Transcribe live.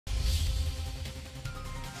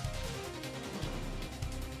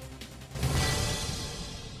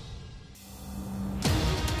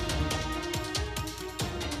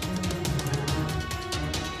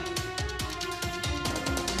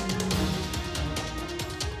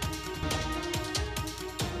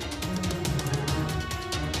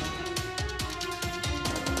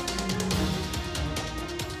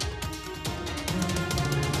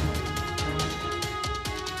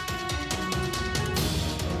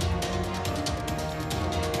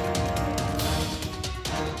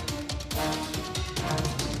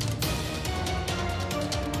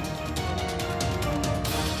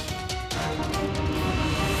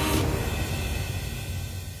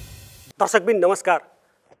दर्शकबिन नमस्कार।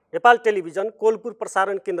 नेपाल टेलिभिजन कोहलपुर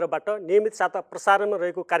प्रसारण केन्द्रबाट नियमित साता प्रसारणमा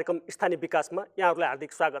रहेको कार्यक्रम स्थानीय विकासमा यहाँहरूलाई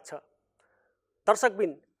हार्दिक स्वागत छ।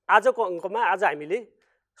 दर्शकबिन आजको अङ्कमा आज हामीले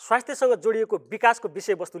स्वास्थ्यसँग जोडिएको विकासको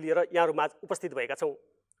विषयवस्तु लिएर यहाँहरूमा उपस्थित भएका छौँ।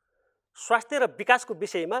 स्वास्थ्य र विकासको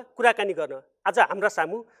विषयमा कुराकानी गर्न आज हाम्रा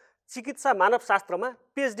सामु चिकित्सा मानवशास्त्रमा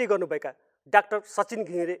पिएचडी गर्नुभएका डाक्टर सचिन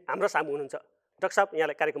घिमिरे हाम्रा सामु हुनुहुन्छ। डाक्टर साहब,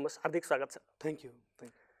 यहाँलाई कार्यक्रममा हार्दिक स्वागत छ। Thank you.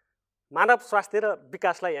 मानव स्वास्थ्य र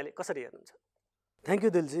विकासलाई यहाँले कसरी हेर्नुहुन्छ? थ्याङ्क यू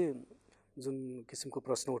दिलजी, जुन किसिमको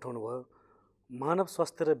प्रश्न उठाउनु भयो। मानव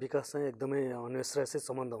स्वास्थ्य र विकास चाहिँ एकदमै अन्यश्रासी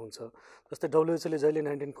सम्बन्ध हुन्छ। जस्तै डब्ल्युएचओले जहिले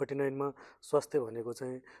 1949 मा स्वास्थ्य भनेको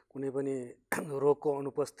चाहिँ कुनै पनि रोगको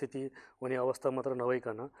अनुपस्थिति हुने अवस्था मात्र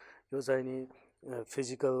नभइकन यो चाहिँ नि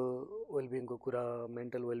फिजिकल वेलबिङको कुरा,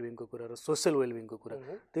 मेन्टल वेलबिङको कुरा र सोसियल वेलबिङको कुरा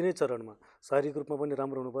तिनै चरणमा शारीरिक रूपमा पनि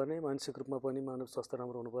राम्रो हुनुपर्ने, मानसिक रूपमा पनि मानव स्वास्थ्य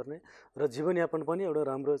राम्रो हुनुपर्ने र जीवनयापन पनि एउटा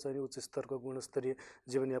राम्रो चाहिँ उच्च स्तरको गुणस्तरीय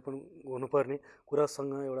जीवनयापन हुनुपर्ने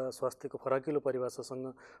कुरासँग एउटा स्वास्थ्यको फराकिलो परिभाषासँग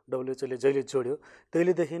डब्ल्युएचओले जहिले जोड्यो।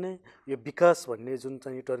 त्यसलेदेखि नै यो विकास भन्ने जुन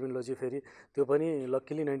चाहिँ टर्मिनोलोजी फेरि त्यो पनि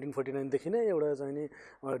लक्किली 1949 देखि नै एउटा चाहिँ नि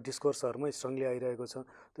डिस्कोर्सहरूमा स्ट्रङली आइरहेको छ।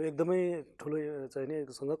 त्यो एकदमै ठुलो चाहिँ नि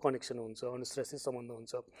सँग कनेक्सन हुन्छ, अनुश्रासी सम्बन्ध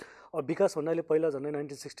हुन्छ। अब विकास भन्नाले पहिला झन्डै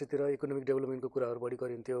 1960 तिर इकोनोमिक डेभलपमेन्टको कुराहरू बढी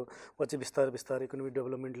गरिन्थ्यो। पछि बिस्तारै इकोनोमिक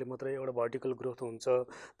डेभलपमेन्टले मात्रै एउटा भर्टिकल ग्रोथ हुन्छ,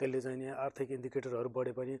 त्यसले चाहिँ नि आर्थिक इन्डिकेटरहरू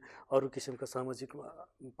बढे पनि अरू किसिमका सामाजिक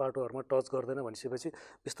पाटोहरूमा टच गर्दैन भनिसकेपछि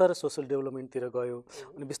बिस्तारै सोसियल डेभलपमेन्टतिर गयो।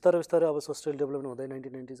 अनि बिस्तारै अब सोसियल डेभलपमेन्ट हुँदै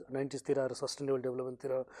 1990s तिर आएर सस्टेनेबल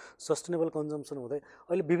डेभलपमेन्टतिर, सस्टेनेबल कन्जम्सन हुँदै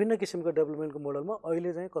अहिले विभिन्न किसिमको डेभलपमेन्टको मोडलमा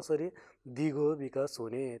अहिले चाहिँ कसरी दिगो विकास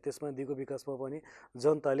हुने, त्यसमा दिगो विकासमा पनि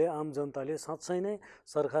आम जनताले साँच्चै नै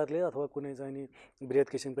सरकारले अथवा कुनै चाहिँ नि वृहत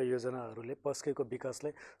किसिमका योजनाहरूले पस्केको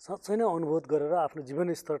विकासलाई साँच्चै नै अनुभूत गरेर आफ्नो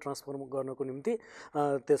जीवनस्तर ट्रान्सफर्म गर्नको निम्ति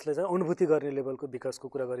त्यसलाई चाहिँ अनुभूति गर्ने लेभलको विकासको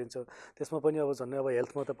कुरा गरिन्छ। त्यसमा पनि अब झन्डै अब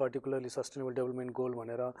हेल्थमा त पर्टिकुलरली सस्टेनेबल डेभलपमेन्ट गोल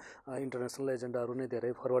भनेर इन्टरनेसनल एजेन्डाहरू नै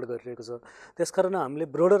धेरै फरवर्ड गरिरहेको छ। त्यसकारण हामीले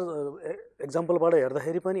ब्रोडर एक्जाम्पलबाट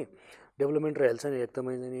हेर्दाखेरि पनि डेभलपमेन्ट र हेल्थ चाहिँ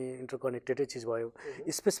एकदमै इन्टरकनेक्टेडै चिज भयो।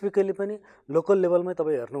 स्पेसिफिकली पनि लोकल लेभलमै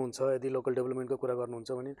तपाईँ हेर्नुहुन्छ, यदि लोकल डेभलपमेन्टको कुरा गर्नुहुन्छ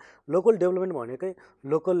भने लोकल डेभलपमेन्ट भनेकै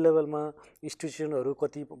लोकल लेभलमा इन्स्टिट्युसनहरू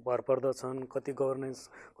कति भरपर्दा छन्, कति गभर्नेन्स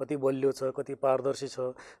कति बलियो छ, कति पारदर्शी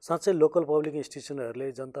छ, साँच्चै लोकल पब्लिक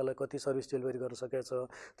इन्स्टिट्युसनहरूले जनतालाई कति सर्भिस डेलिभरी गर्न सकेको छ।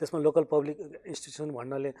 त्यसमा लोकल पब्लिक इन्स्टिट्युसन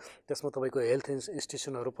भन्नाले त्यसमा तपाईँको हेल्थ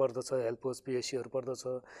इन्स्टिट्युसनहरू पर्दछ, हेल्थ पोस्ट पिएचसीहरू पर्दछ,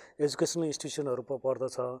 एजुकेसनल इन्स्टिट्युसनहरू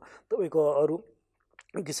पर्दछ, तपाईँको अरू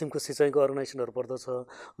किसिमको सिँचाइको अर्गनाइजेसनहरू पर्दछ,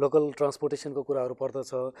 लोकल ट्रान्सपोर्टेसनको कुराहरू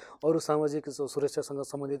पर्दछ, अरू सामाजिक सुरक्षासँग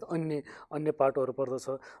सम्बन्धित अन्य पाटोहरू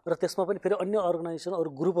पर्दछ र त्यसमा पनि फेरि अन्य अर्गनाइजेसन अरू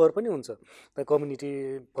ग्रुपहरू पनि हुन्छ। कम्युनिटी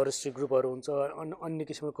फरेस्ट्री ग्रुपहरू हुन्छ, अन्य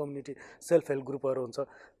किसिमको कम्युनिटी सेल्फ हेल्प ग्रुपहरू हुन्छ।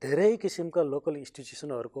 धेरै किसिमका लोकल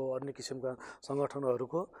इन्स्टिट्युसनहरूको, अन्य किसिमका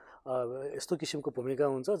सङ्गठनहरूको यस्तो किसिमको भूमिका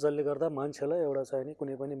हुन्छ जसले गर्दा मान्छेलाई एउटा चाहिँ नि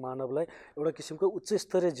कुनै पनि मानवलाई एउटा किसिमको उच्च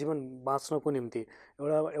स्तरीय जीवन बाँच्नको निम्ति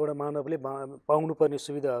एउटा मानवले पाउनुपर्ने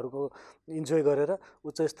सुविधाहरूको इन्जोय गरेर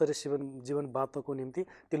उच्च स्तरीय जीवन बाँच्नको निम्ति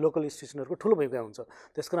ती लोकल इन्स्टिट्युसनहरूको ठुलो भूमिका हुन्छ।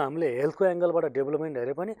 त्यसकारण हामीले हेल्थको एङ्गलबाट डेभलपमेन्ट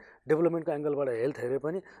हेरे पनि, डेभलपमेन्टको एङ्गलबाट हेल्थ हेरे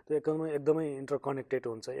पनि त्यो एकदमै इन्टरकनेक्टेड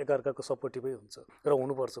हुन्छ, एकअर्काको सपोर्टिभै हुन्छ र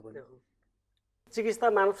हुनुपर्छ पनि। चिकित्सा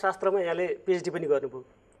मानवशास्त्रमा यहाँले पिएचडी पनि गर्नुभयो,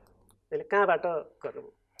 यसले कहाँबाट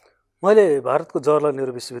गर्नुभयो? मैले भारतको जवाहरलाल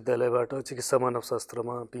नेहरू विश्वविद्यालयबाट चिकित्सा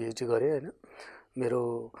मानवशास्त्रमा पिएचडी गरेँ होइन। मेरो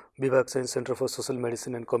विभाग चाहिँ centre for social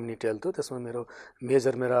medicine and community health हो। त्यसमा मेरो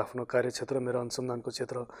मेजर, मेरो आफ्नो कार्यक्षेत्र, मेरो अनुसन्धानको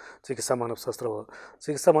क्षेत्र चिकित्सा मानवशास्त्र भयो।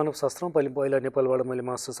 चिकित्सा मानवशास्त्रमा पहिला नेपालबाट मैले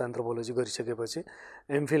मास्टर्स एन्थ्रोपोलोजी गरिसकेपछि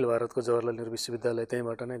एमफिल भारतको जवाहरलाल नेहरू विश्वविद्यालय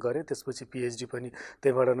त्यहीँबाट नै गरेँ। त्यसपछि पिएचडी पनि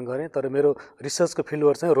त्यहीँबाट नै गरेँ। तर मेरो रिसर्चको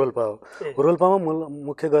फिल्डवर्क चाहिँ रोल्पा हो। रोल्पामा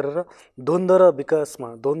मुख्य गरेर द्वन्द्व र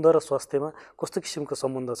विकासमा, द्वन्द्व र स्वास्थ्यमा कस्तो किसिमको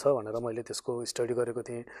सम्बन्ध छ भनेर मैले त्यसको स्टडी गरेको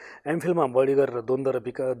थिएँ। एमफिलमा बढी गरेर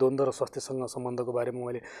द्वन्द्व र स्वास्थ्यसँग सम्बन्धको बारेमा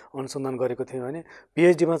मैले अनुसन्धान गरेको थिएँ भने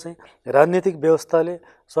पिएचडीमा चाहिँ राजनीतिक व्यवस्थाले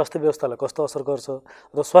स्वास्थ्य व्यवस्थालाई कस्तो असर गर्छ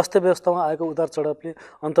र स्वास्थ्य व्यवस्थामा आएको उतार चढावले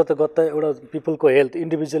अन्ततगत एउटा पिपलको हेल्थ,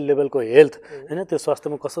 इन्डिभिजुअल लेभलको हेल्थ होइन त्यो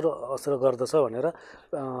स्वास्थ्यमा कसरी असर गर्दछ भनेर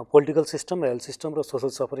पोलिटिकल सिस्टम, हेल्थ सिस्टम र सोसल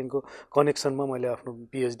सफरिङको कनेक्सनमा मैले आफ्नो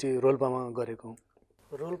पिएचडी रोल्पामा गरेको हुँ।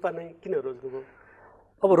 रोल्पा नै किन रोज्नुभयो?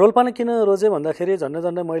 अब रोल्पा नै किन रोजेँ भन्दाखेरि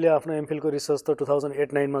झन्डै मैले आफ्नो एमफिलको रिसर्च त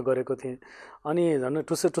 2008-09 मा गरेको थिएँ। अनि झन्डै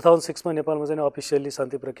 2006 मा नेपालमा चाहिँ अफिसियल्ली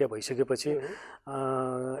शान्ति प्रक्रिया भइसकेपछि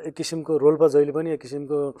एक किसिमको रोल्पा जहिले पनि एक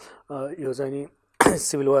किसिमको यो चाहिँ नि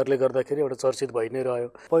सिभिल वारले गर्दाखेरि एउटा चर्चित भइ नै रह्यो।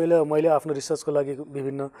 पहिला मैले आफ्नो रिसर्चको लागि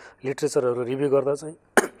विभिन्न लिट्रेचरहरू रिभ्यू गर्दा चाहिँ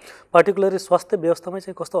पार्टिकुलरली स्वास्थ्य व्यवस्थामा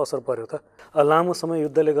चाहिँ कस्तो असर पर्यो त? लामो समय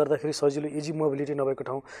युद्धले गर्दाखेरि सजिलो इजी मोबिलिटी नभएको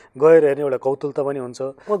ठाउँ गएर हेर्ने एउटा कौतुलता पनि हुन्छ।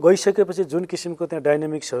 गइसकेपछि जुन किसिमको त्यहाँ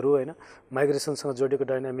डाइनामिक्सहरू होइन, माइग्रेसनसँग जोडिएको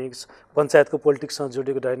डाइनामिक्स, पञ्चायतको पोलिटिक्ससँग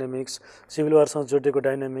जोडिएको डाइनामिक्स, सिभिल वारसँग जोडिएको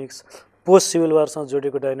डाइनामिक्स, पोस्ट सिभिल वारसँग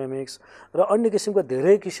जोडिएको डाइनामिक्स र अन्य किसिमका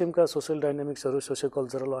धेरै किसिमका सोसियल डाइनामिक्सहरू, सोसियो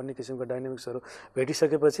कल्चरल अन्य किसिमका डाइनामिक्सहरू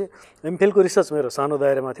भेटिसकेपछि एमफिलको रिसर्च मेरो सानो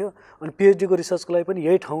दायरामा थियो अनि पिएचडीको रिसर्चको लागि पनि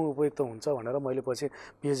यही ठाउँ उपयुक्त हुन्छ भनेर मैले पछि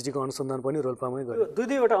पिएचडीको अनुसन्धान पनि रोल्पामै गरेँ।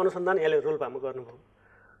 दुईवटा अनुसन्धान यहाँले रोल्पामा गर्नुभयो,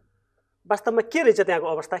 वास्तवमा के रहेछ त्यहाँको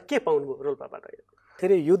अवस्था, के पाउनुभयो रोल्पाबाट?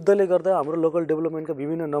 फेरि युद्धले गर्दा हाम्रो लोकल डेभलपमेन्टका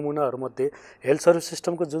विभिन्न नमुनाहरूमध्ये हेल्थ सर्भिस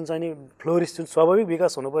सिस्टमको जुन चाहिँ नि फ्लोरिस, जुन स्वाभाविक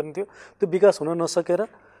विकास हुनुपर्ने थियो त्यो विकास हुन नसकेर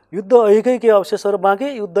युद्ध अहिलेकै के अवशेषहरू बाँके,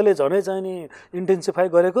 युद्धले झनै चाहिँ नि इन्टेन्सिफाई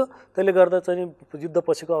गरेको, त्यसले गर्दा चाहिँ युद्ध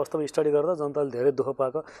पछिको अवस्थामा स्टडी गर्दा जनताले धेरै दुःख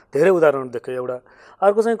पाएको धेरै उदाहरण देख्यो। एउटा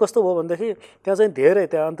अर्को चाहिँ कस्तो भयो भनेदेखि त्यहाँ चाहिँ धेरै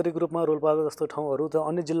त्यहाँ आन्तरिक रूपमा रोल्पाको जस्तो ठाउँहरू त्यहाँ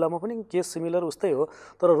अन्य जिल्लामा पनि केस सिमिलर उस्तै हो,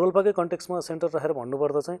 तर रोल्पाकै कन्टेक्समा सेन्टर राखेर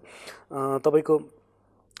भन्नुपर्दा चाहिँ तपाईँको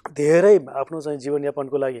धेरै आफ्नो चाहिँ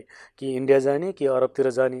जीवनयापनको लागि कि इन्डिया जाने कि अरबतिर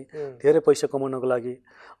जाने, धेरै पैसा कमाउनको लागि,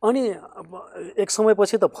 अनि एक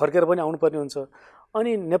समयपछि त फर्केर पनि आउनुपर्ने हुन्छ।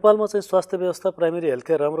 अनि नेपालमा चाहिँ स्वास्थ्य व्यवस्था प्राइमेरी हेल्थ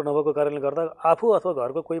केयर राम्रो नभएको कारणले गर्दा आफू अथवा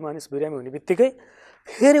घरको कोही मानिस बिरामी हुने बित्तिकै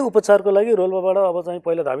फेरि उपचारको लागि रोल्पाबाट अब चाहिँ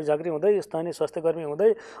पहिला धामी झाँक्री हुँदै स्थानीय स्वास्थ्यकर्मी हुँदै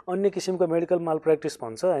अन्य किसिमको मेडिकल माल प्र्याक्टिस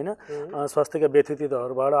भन्छ होइन, स्वास्थ्यका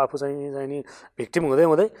व्यतिथितहरूबाट आफू चाहिँ नि भिक्टिम हुँदै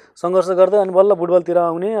हुँदै सङ्घर्ष गर्दै अनि बल्ल बुटबलतिर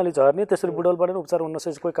आउने, अलि झर्ने, त्यसरी बुटबलबाट उपचार हुन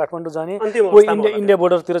नसकेपछि कोही काठमाडौँ जाने, कोही इन्डिया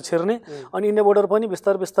बोर्डरतिर छिर्ने, अनि इन्डिया बोर्डर पनि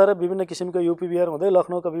बिस्तारै विभिन्न किसिमको युपी बिहार हुँदै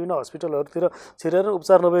लखनऊका विभिन्न हस्पिटलहरूतिर छिरेर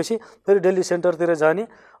उपचार नभएपछि फेरि दिल्ली सेन्टरतिर जाने,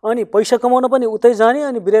 अनि पैसा कमाउन पनि उतै जाने,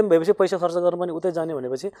 अनि बिरामी भएपछि पैसा खर्च गर्न पनि उतै जाने।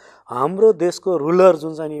 भनेपछि हाम्रो देशको रुलर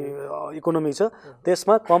जुन चाहिँ नि इकोनोमी छ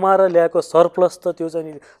त्यसमा कमाएर ल्याएको सरप्लस त त्यो चाहिँ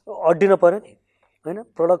नि अड्डिन पर्यो नि होइन।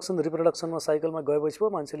 प्रोडक्सन रिप्रोडक्सनमा साइकलमा गएपछि पो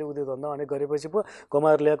मान्छेले उद्योग धन्दा अनेक गरेपछि पो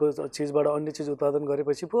कमाएर ल्याएको चिजबाट अन्य चिज उत्पादन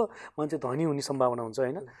गरेपछि पो मान्छे धनी हुने सम्भावना हुन्छ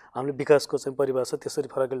होइन। हामीले विकासको चाहिँ परिभाषा त्यसरी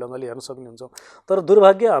फरक ढङ्गले हेर्न सक्ने हुन्छौँ। तर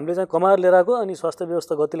दुर्भाग्य हामीले चाहिँ कमाएर लिएर आएको अनि स्वास्थ्य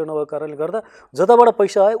व्यवस्था गतिलो नभएको कारणले गर्दा जताबाट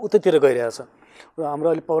पैसा आयो उतैतिर गइरहेछ। हाम्रो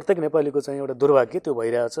अहिले प्रत्येक नेपालीको चाहिँ एउटा दुर्भाग्य त्यो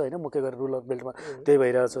भइरहेछ होइन, मुख्य गरी रुरल बेल्टमा त्यही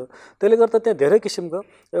भइरहेछ। त्यसले गर्दा त्यहाँ धेरै किसिमको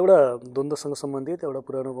एउटा द्वन्द्वसँग सम्बन्धित, एउटा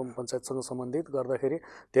पुरानो पञ्चायतसँग सम्बन्धित गर्दाखेरि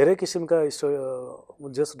धेरै किसिमका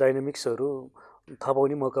जस डाइनामिक्सहरू थाहा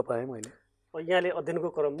पाउने मौका पाएँ मैले। यहाँले अध्ययनको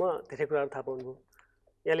क्रममा धेरै कुराहरू थाहा पाउनुभयो,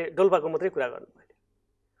 यहाँले डोल्पाको मात्रै कुरा गर्नुभयो।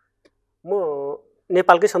 म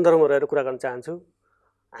नेपालकै सन्दर्भमा रहेर कुरा गर्न चाहन्छु।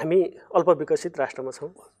 हामी अल्पविकसित राष्ट्रमा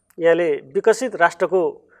छौँ, यहाँले विकसित राष्ट्रको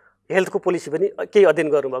हेल्थको पोलिसी पनि केही अध्ययन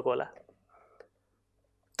गर्नुभएको होला,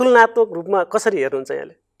 तुलनात्मक रूपमा कसरी हेर्नुहुन्छ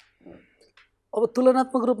यहाँले? अब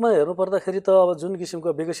तुलनात्मक रूपमा हेर्नु पर्दाखेरि त अब जुन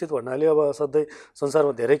किसिमको विकसित भन्नाले अब सधैँ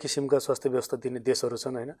संसारमा धेरै किसिमका स्वास्थ्य व्यवस्था दिने देशहरू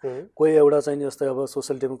छन् होइन। कोही एउटा चाहिँ जस्तै अब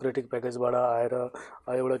सोसल डेमोक्रेटिक प्याकेजबाट आएर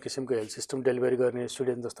एउटा किसिमको हेल्थ सिस्टम डेलिभरी गर्ने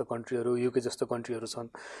स्विडेन जस्तो कन्ट्रीहरू, युके जस्तो कन्ट्रीहरू छन्।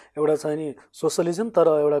 एउटा चाहिँ नि सोसलिजम तर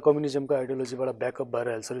एउटा कम्युनिजमको आइडियोलोजीबाट ब्याकअप भएर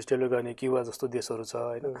हेल्थ सर्भिस डेलिभरी गर्ने क्युबा जस्तो देशहरू छ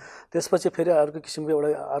होइन। त्यसपछि फेरि अर्को किसिमको एउटा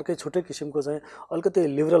अर्कै छुट्टै किसिमको चाहिँ अलिकति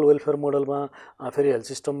लिबरल वेलफेयर मोडलमा फेरि हेल्थ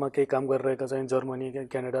सिस्टममा केही काम गरिरहेका चाहिँ जर्मनी,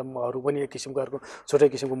 क्यानाडाहरू पनि एक किसिमको अर्को छुट्टै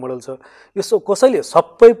किसिमको मोडल छ। यो कसैले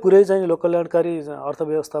सबै पुरै चाहिँ लोक कल्याणकारी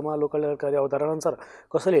अर्थव्यवस्थामा लोक कल्याणकारी अवधारणा अनुसार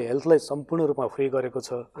कसैले हेल्थलाई सम्पूर्ण रूपमा फ्री गरेको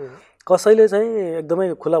छ, कसैले चाहिँ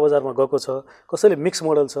एकदमै खुला बजारमा गएको छ, कसैले मिक्स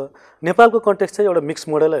मोडल छ। नेपालको कन्टेक्स्ट चाहिँ एउटा मिक्स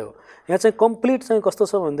मोडलै हो। यहाँ चाहिँ कम्प्लिट चाहिँ कस्तो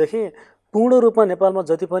छ भनेदेखि पूर्ण रूपमा नेपालमा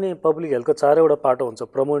जति पनि पब्लिक हेल्थको चारैवटा पाटो हुन्छ,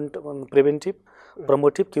 प्रिभेन्टिभ,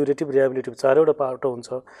 प्रमोटिभ, क्युरेटिभ, रिहेबिलिटिभ चारैवटा पाटो हुन्छ।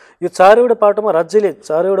 यो चारैवटा पाटोमा राज्यले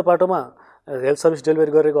चारैवटा पाटोमा हेल्थ सर्भिस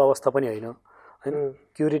डेलिभरी गरेको अवस्था पनि होइन होइन।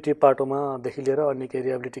 क्युरेटिभ पाटोमादेखि लिएर अन्य केही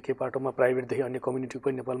रिहेबिलिटी पाटोमा प्राइभेटदेखि अन्य कम्युनिटी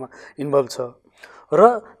पनि नेपालमा इन्भल्भ छ। र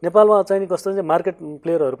नेपालमा चाहिँ कस्तो चाहिँ मार्केट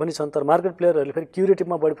प्लेयरहरू पनि छन्, तर मार्केट प्लेयरहरूले फेरि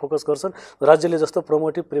क्युरेटिभमा बढी फोकस गर्छन्, राज्यले जस्तो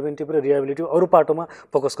प्रमोटिभ, प्रिभेन्टिभ र रिहेबिलिटिभ अरू पाटोमा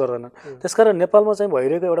फोकस गर्दैनन्। त्यसकारण नेपालमा चाहिँ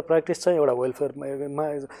भइरहेको एउटा प्र्याक्टिस चाहिँ एउटा वेलफेयरमा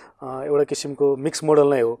एउटा किसिमको मिक्स मोडल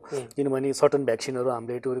नै हो। किनभने सर्टन भ्याक्सिनहरू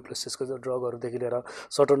हामीले ट्युबरक्युलोसिसको ड्रगहरूदेखि लिएर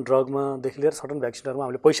सर्टन ड्रगमादेखि लिएर सर्टन भ्याक्सिनहरूमा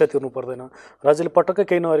हामीले पैसा तिर्नु पर्दैन। राज्यले पटक्कै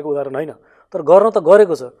केही नगरेको उदाहरण होइन, तर गर्न त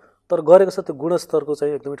गरेको छ, तर गरेको छ त्यो गुणस्तरको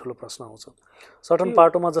चाहिँ एकदमै ठुलो प्रश्न आउँछ। सर्टन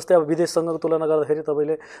पाटोमा जस्तै अब विदेशसँग तुलना गर्दाखेरि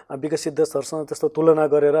तपाईँले विकसित देशहरूसँग त्यस्तो तुलना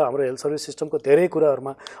गरेर हाम्रो हेल्थ सर्भिस सिस्टमको धेरै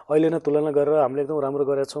कुराहरूमा अहिले नै तुलना गरेर हामीले एकदम राम्रो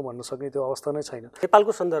गरेका छौँ भन्न सक्ने त्यो अवस्था नै छैन।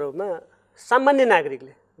 नेपालको सन्दर्भमा सामान्य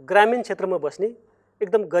नागरिकले, ग्रामीण क्षेत्रमा बस्ने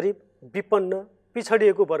एकदम गरिब, विपन्न,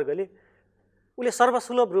 पिछडिएको वर्गले उसले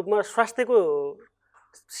सर्वसुलभ रूपमा स्वास्थ्यको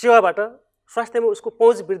सेवाबाट स्वास्थ्यमा उसको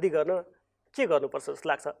पहुँच वृद्धि गर्न के गर्नुपर्छ जस्तो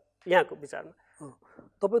लाग्छ यहाँको विचारमा?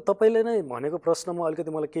 तपाईँले नै भनेको प्रश्नमा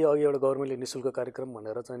अलिकति मलाई केही अघि एउटा गभर्मेन्टले निःशुल्क कार्यक्रम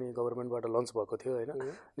भनेर चाहिँ नि गभर्मेन्टबाट लन्च भएको थियो होइन,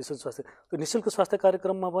 निःशुल्क स्वास्थ्य। त्यो निःशुल्क स्वास्थ्य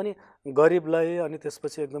कार्यक्रममा पनि गरिबलाई अनि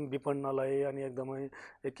त्यसपछि एकदम विपन्नलाई अनि एकदमै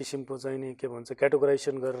एक किसिमको चाहिँ नि के भन्छ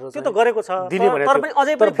क्याटेगोराइजेसन गरेर त्यो त गरेको छ दिने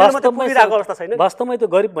भनेको वास्तवमै त्यो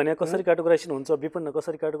गरिब भने कसरी क्याटेगोराइजेसन हुन्छ, विपन्न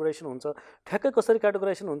कसरी क्याटेगोराइजेसन हुन्छ, ठ्याक्कै कसरी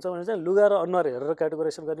क्याटेगोराइजेसन हुन्छ भने चाहिँ लुगा र अनुहार हेरेर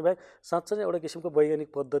क्याटेगोराइजेसन गर्ने बाहेक साँच्चै नै एउटा किसिमको वैज्ञानिक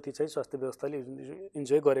पद्धति चाहिँ स्वास्थ्य व्यवस्थाले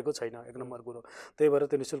इन्जोय गरेको छैन, एक नम्बर कुरो। त्यही भएर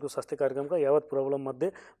त्यो निःशुल्क स्वास्थ्य कार्यक्रमका यावत प्रब्लममध्ये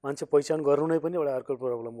मान्छे पहिचान गर्नु नै पनि एउटा अर्को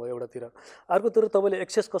प्रब्लम भयो एउटातिर। अर्कोतिर तपाईँले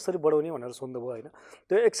एक्सेस कसरी बढाउने भनेर सोध्नुभयो होइन,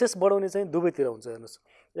 त्यो एक्सेस बढाउने चाहिँ दुवैतिर हुन्छ। हेर्नुहोस्,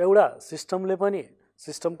 एउटा सिस्टमले पनि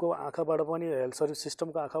सिस्टमको आँखाबाट पनि हेल्थ सर्भिस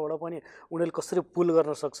सिस्टमको आँखाबाट पनि उनीहरूले कसरी पुल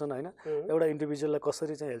गर्न सक्छन् होइन, एउटा इन्डिभिजुअललाई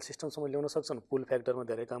कसरी चाहिँ हेल्थ सिस्टमसम्म ल्याउन सक्छन्, पुल फ्याक्टरमा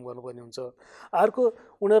धेरै काम गर्नुपर्ने हुन्छ। अर्को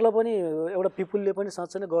उनीहरूलाई पनि एउटा पिपुलले पनि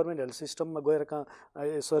साँच्चै नै गभर्मेन्ट हेल्थ सिस्टममा गएर कहाँ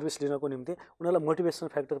सर्भिस लिनको निम्ति उनीहरूलाई मोटिभेसन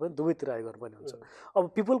फ्याक्टर पनि दुवैतिर आइ गर्नुपर्ने हुन्छ। अब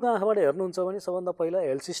पिपुलको आँखाबाट हेर्नुहुन्छ भने सबभन्दा पहिला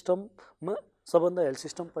हेल्थ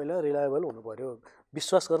सिस्टम पहिला रिलायबल हुनु पऱ्यो,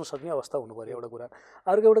 विश्वास गर्न सक्ने अवस्था हुनु पऱ्यो एउटा कुरा।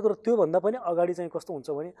 अर्को एउटा कुरो त्योभन्दा पनि अगाडि चाहिँ कस्तो हुन्छ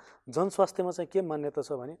भने जनस्वास्थ्यमा चाहिँ के मान्यता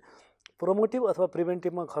छ भने प्रोमोटिभ अथवा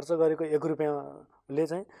प्रिभेन्टिभमा खर्च गरेको 1 रुपियाँले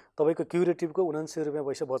चाहिँ तपाईँको क्युरेटिभको 79 रुपियाँ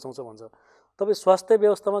पैसा बचाउँछ भन्छ। तपाईँ स्वास्थ्य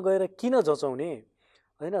व्यवस्थामा गएर किन जचाउने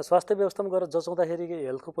होइन, स्वास्थ्य व्यवस्थामा गएर जचाउँदाखेरि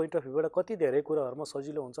हेल्थको पोइन्ट अफ भ्यूबाट कति धेरै कुराहरूमा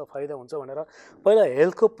सजिलो हुन्छ, फाइदा हुन्छ भनेर पहिला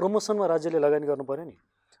हेल्थको प्रमोसनमा राज्यले लगानी गर्नु पऱ्यो नि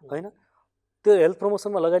होइन। त्यो हेल्थ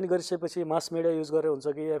प्रमोसनमा लगानी गरिसकेपछि मास मिडिया युज गरेर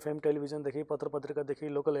हुन्छ कि एफएम टेलिभिजनदेखि पत्र पत्रिकादेखि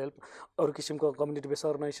लोकल हेल्प अरू किसिमको कम्युनिटी बेस्ड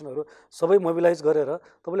अर्गनाइजेसनहरू सबै मोबिलाइज गरेर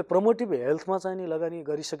तपाईँले प्रमोटिभ हेल्थमा चाहिँ नि लगानी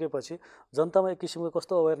गरिसकेपछि जनतामा एक किसिमको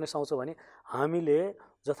कस्तो अवेरनेस आउँछ भने हामीले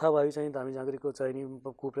जथाभावी चाहिँ धामी झाँक्रीको चाहिँ नि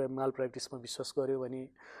माल प्र्याक्टिसमा विश्वास गऱ्यो भने,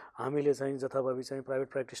 हामीले चाहिँ जथाभावी चाहिँ प्राइभेट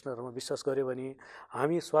प्र्याक्टिसनरमा विश्वास गऱ्यो भने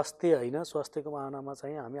हामी स्वास्थ्य होइन स्वास्थ्यको बहानामा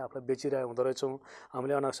चाहिँ हामी आफूलाई बेचिरहेको हुँदो रहेछौँ,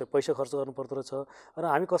 हामीले अनावश्यक पैसा खर्च गर्नु पर्दो रहेछ र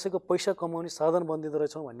हामी कसैको पैसा कमाउने साधन बनिँदो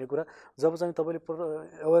रहेछौँ भन्ने कुरा जब चाहिँ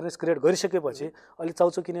तपाईँले अवेरनेस क्रिएट गरिसकेपछि अलि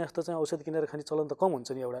चाउचो किने जस्तो चाहिँ औषध किनेर खाने चलन त कम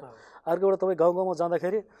हुन्छ नि एउटा। अर्को एउटा तपाईँ गाउँ गाउँमा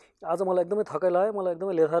जाँदाखेरि आज मलाई एकदमै थकाइ लाग्यो, मलाई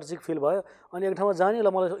एकदमै लेथार्जिक फिल भयो अनि एक ठाउँमा जाने ल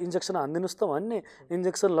मलाई इन्जेक्सन हानिदिनुहोस् त भन्ने,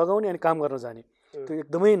 इन्जेक्सन लगाउने अनि काम गर्न जाने, त्यो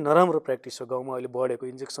एकदमै नराम्रो प्र्याक्टिस छ गाउँमा अहिले बढेको।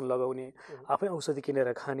 इन्जेक्सन लगाउने, आफै औषधि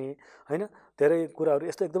किनेर खाने होइन, धेरै कुराहरू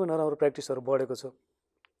यस्तो एकदमै नराम्रो प्र्याक्टिसहरू बढेको छ।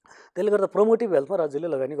 त्यसले गर्दा प्रोमोटिभ हेल्थमा राज्यले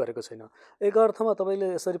लगानी गरेको छैन। एक अर्थमा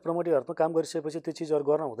तपाईँले यसरी प्रोमोटिभ हेल्थमा काम गरिसकेपछि त्यो चिजहरू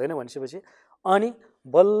गर्न हुँदैन भनिसकेपछि अनि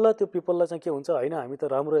बल्ल त्यो पिपललाई चाहिँ के हुन्छ होइन, हामी त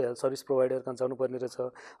राम्रो हेल्थ सर्भिस प्रोभाइडर कहाँ जानुपर्ने रहेछ,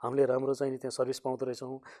 हामीले राम्रो चाहिँ त्यहाँ सर्भिस पाउँदो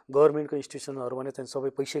रहेछौँ, गभर्मेन्टको इन्स्टिट्युसनहरू भने चाहिँ सबै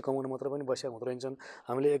पैसै कमाउनु मात्र पनि बसेका हुँदो रहेछन्,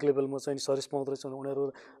 हामीले एक लेभलमा चाहिँ सर्भिस पाउँदो रहेछौँ,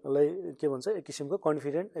 उनीहरूलाई के भन्छ एक किसिमको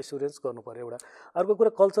कन्फिडेन्ट एस्युरेन्स गर्नु पऱ्यो एउटा। अर्को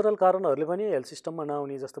कुरा कल्चरल कारणहरूले पनि हेल्थ सिस्टममा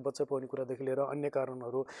नआउने, जस्तो बच्चा पाउने कुरादेखि लिएर अन्य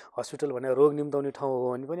कारणहरू, हस्पिटल भने रोग निम्ताउने ठाउँ हो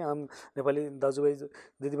भने पनि आम नेपाली दाजुभाइ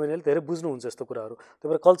दिदीबहिनीहरूले धेरै बुझ्नुहुन्छ यस्तो कुराहरू। त्यही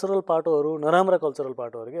भएर कल्चरल पाटोहरू, नराम्रा कल्चरल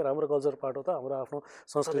पाटोहरू के राम्रो कल्चरल पाटो त हाम्रो आफ्नो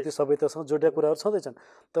संस्कृति सभ्यतासँग जोडिएका कुराहरू छँदैछन्,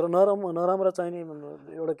 तर नराम्रा चाहिने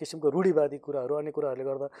एउटा किसिमको रूढिवादी कुराहरू अन्य कुराहरूले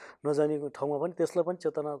गर्दा नजाने ठाउँमा पनि त्यसलाई पनि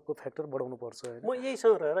चेतनाको फ्याक्टर बढाउनु पर्छ। म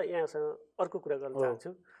यहीसँग रहेर यहाँसँग अर्को कुरा गर्न चाहन्छु।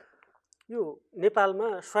 यो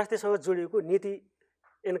नेपालमा स्वास्थ्यसँग जोडिएको नीति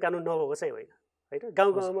ऐन कानुन नभएको चाहिँ होइन होइन,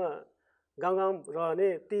 गाउँ गाउँमा रहने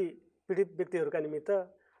ती पीडित व्यक्तिहरूका निमित्त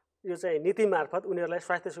यो चाहिँ नीति मार्फत उनीहरूलाई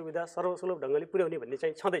स्वास्थ्य सुविधा सर्वसुलभ ढङ्गले पुर्याउने भन्ने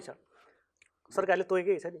चाहिँ छँदैछ। सरकारले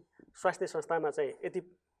तोकेकै छ नि, स्वास्थ्य संस्थामा चाहिँ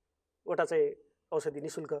यतिवटा चाहिँ औषधि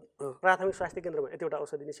निःशुल्क, प्राथमिक स्वास्थ्य केन्द्रमा यतिवटा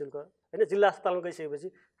औषधि निःशुल्क होइन, जिल्ला अस्पतालमा गइसकेपछि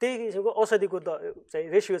त्यही किसिमको औषधिको चाहिँ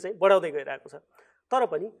रेसियो चाहिँ बढाउँदै गइरहेको छ। तर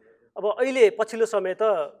पनि अब अहिले पछिल्लो समय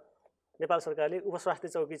त नेपाल सरकारले उपस्वास्थ्य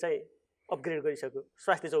चौकी चाहिँ अपग्रेड गरिसक्यो,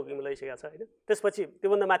 स्वास्थ्य चौकीमा लैसकेको छ होइन। त्यसपछि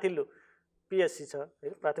त्योभन्दा माथिल्लो पिएचसी छ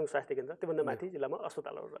होइन, प्राथमिक स्वास्थ्य केन्द्र, त्योभन्दा माथि जिल्लामा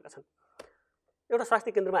अस्पतालहरू रहेका छन्। एउटा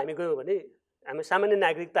स्वास्थ्य केन्द्रमा हामी गयौँ भने हामी सामान्य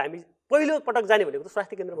नागरिक त हामी पहिलो पटक जाने भनेको त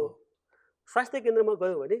स्वास्थ्य केन्द्रमा हो। स्वास्थ्य केन्द्रमा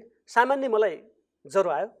गयौँ भने सामान्य मलाई ज्वरो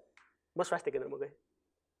आयो, म स्वास्थ्य केन्द्रमा गएँ,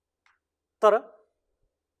 तर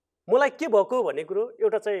मलाई के भएको भन्ने कुरो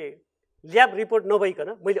एउटा चाहिँ ल्याब रिपोर्ट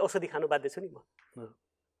नभइकन मैले औषधि खानु बाध्य छु नि म।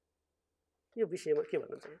 यो विषयमा के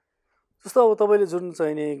भन्नुहुन्छ? जस्तो अब तपाईँले जुन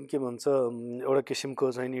चाहिँ नि के भन्छ एउटा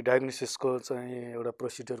किसिमको चाहिँ नि डायग्नोसिसको चाहिँ एउटा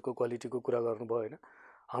प्रोसिडियरको क्वालिटीको कुरा गर्नुभयो होइन,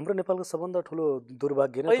 हाम्रो नेपालको सबभन्दा ठुलो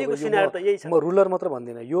दुर्भाग्य नै म रुरल मात्र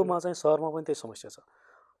भन्दिनँ, योमा चाहिँ सहरमा पनि त्यही समस्या छ।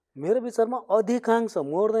 मेरो विचारमा अधिकांश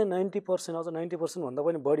मोर देन 90% अझ 90% भन्दा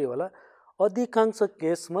पनि बढी होला, अधिकांश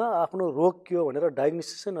केसमा आफ्नो रोग के हो भनेर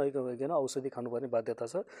डायग्नोसिसै नगरिकन औषधि खानुपर्ने बाध्यता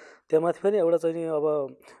छ। त्यहाँमाथि पनि एउटा चाहिँ नि अब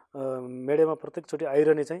मिडियामा प्रत्येकचोटि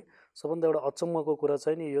आइरहने चाहिँ सबभन्दा एउटा अचम्मको कुरा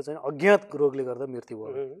चाहिँ नि यो चाहिँ अज्ञात रोगले गर्दा मृत्यु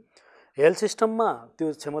भयो। हेल्थ सिस्टममा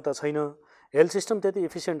त्यो क्षमता छैन, हेल्थ सिस्टम त्यति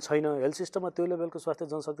इफिसियन्ट छैन, हेल्थ सिस्टममा त्यो लेभलको स्वास्थ्य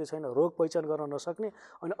जनशक्ति छैन, रोग पहिचान गर्न नसक्ने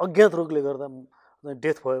अनि अज्ञात रोगले गर्दा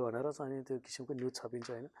डेथ भयो भनेर चाहिँ अनि त्यो किसिमको न्युज छापिन्छ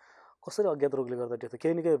होइन। कसरी अज्ञात रोगले गर्दा डेथ,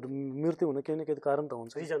 केही न केही मृत्यु हुन केही न केही कारण त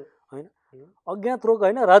हुन्छ होइन। अज्ञात रोग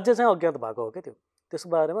होइन, राज्य चाहिँ अज्ञात भएको हो क्या त्यो, त्यसको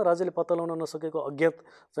बारेमा राज्यले पत्ता लगाउन नसकेको अज्ञात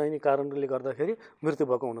चाहिँ कारणले गर्दाखेरि मृत्यु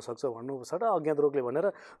भएको हुनसक्छ भन्नु छ र अज्ञात रोगले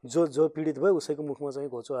भनेर जो पीडित भयो उसैको मुखमा चाहिँ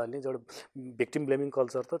घोचो हाल्ने एउटा भिक्टिम ब्लेमिङ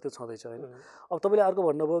कल्चर त त्यो छँदैछ होइन। अब तपाईँले अर्को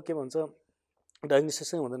भन्नुभयो के भन्छ डायग्नोसिस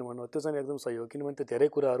चाहिँ हुँदैन भन्नुभयो, त्यो चाहिँ एकदम सही हो, किनभने त्यो धेरै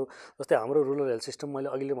कुराहरू जस्तै हाम्रो रुरल हेल्थ सिस्टम मैले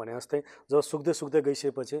अघिले भने जस्तै जब सुक्दै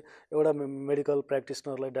गइसकेपछि एउटा मेडिकल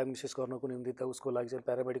प्र्याक्टिसनरलाई डायग्नोसिस गर्नको निम्ति त उसको लागि चाहिँ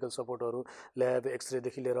प्यारामेडिकल सपोर्टहरू, ल्याब,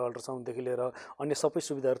 एक्सरेदेखि लिएर अल्ट्रासाउन्डदेखि लिएर अन्य सबै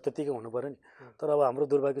सुविधाहरू त्यतिकै हुनु पऱ्यो नि। तर अब हाम्रो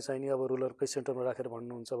दुर्भाग्य चाहिँ नि अब रुरलकै सेन्टरमा राखेर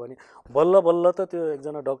भन्नुहुन्छ भने बल्ल त त्यो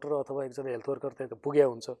एकजना डक्टर अथवा एकजना हेल्थ वर्कर त्यहाँ पुग्या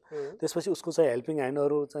हुन्छ, त्यसपछि उसको चाहिँ हेल्पिङ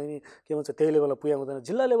ह्यान्डहरू चाहिँ के भन्छ त्यही लेभलमा पुग्या हुँदैन।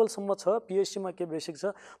 जिल्ला लेभलसम्म छ, पिएचसीमा के बेसिक छ,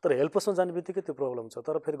 तर हेल्थ पोस्टमा जाने बित्तिकै प्रब्लम छ।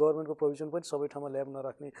 तर फेरि गभर्मेन्टको प्रोभिजन पनि सबै ठाउँमा ल्याब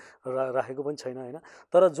नराख्ने राखेको पनि छैन होइन।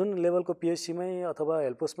 तर जुन लेभलको पिएचसीमै अथवा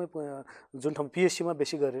हेल्थ पोस्टमै जुन ठाउँ पिएचसीमा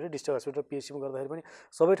बेसी गरेर डिस्ट्रिक्ट हस्पिटल पिएचसीमा गर्दाखेरि पनि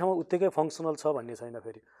सबै ठाउँमा उत्तिकै फङ्सनल छ भन्ने छैन।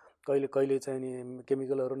 फेरि कहिले चाहिँ नि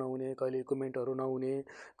केमिकलहरू नहुने, कहिले इक्विपमेन्टहरू नहुने,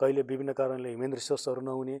 कहिले विभिन्न कारणले ह्युमन रिसोर्सहरू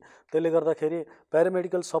नहुने, त्यसले गर्दाखेरि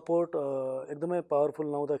प्यारामेडिकल सपोर्ट एकदमै पावरफुल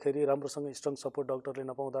नहुँदाखेरि, राम्रोसँग स्ट्रङ सपोर्ट डक्टरले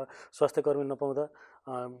नपाउँदा, स्वास्थ्यकर्मीले नपाउँदा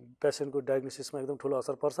पेसेन्टको डायग्नोसिसमा एकदम ठुलो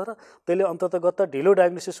असर पर्छ र त्यसले अन्ततगत ढिलो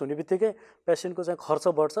डायग्नोसिस हुने बित्तिकै पेसेन्टको चाहिँ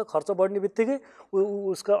खर्च बढ्छ, खर्च बढ्ने बित्तिकै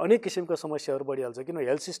उसका अनेक किसिमका समस्याहरू बढिहाल्छ। किन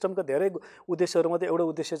हेल्थ सिस्टमका धेरै उद्देश्यहरूमध्ये एउटा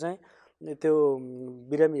उद्देश्य चाहिँ त्यो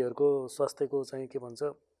बिरामीहरूको स्वास्थ्यको चाहिँ के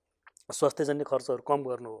भन्छ स्वास्थ्यजन्य खर्चहरू कम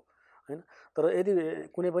गर्नु हो होइन। तर यदि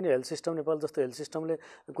कुनै पनि हेल्थ सिस्टम नेपाल जस्तो हेल्थ सिस्टमले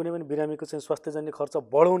कुनै पनि बिरामीको चाहिँ स्वास्थ्यजन्य खर्च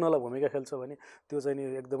बढाउनलाई भूमिका खेल्छ भने त्यो चाहिँ नि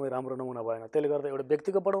एकदमै राम्रो नमुना भएन। त्यसले गर्दा एउटा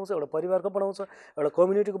व्यक्तिको बढाउँछ, एउटा परिवारको बढाउँछ, एउटा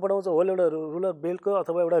कम्युनिटीको बढाउँछ, होल एउटा रुरल बेल्टको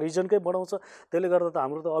अथवा एउटा रिजनकै बढाउँछ। त्यसले गर्दा त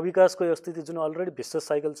हाम्रो त अविकासको स्थिति जुन अलरेडी भिसियस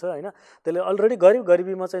साइकल छ होइन, त्यसले अलरेडी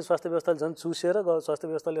गरिबीमा चाहिँ स्वास्थ्य व्यवस्थाले झन् चुसेर स्वास्थ्य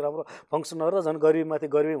व्यवस्थाले राम्रो फङ्सन गरेर झन् गरिबीमाथि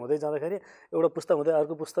गरिबी हुँदै जाँदाखेरि एउटा पुस्ता हुँदै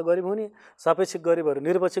अर्को पुस्ता गरिब हुने, सापेक्षिक गरिबहरू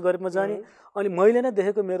निरपेक्ष गरिबमा जाने। अनि मैले नै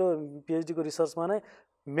देखेको मेरो पिएचडीको रिसर्चमा नै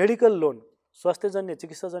मेडिकल लोन, स्वास्थ्यजन्य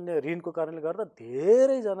चिकित्साजन्य ऋणको कारणले गर्दा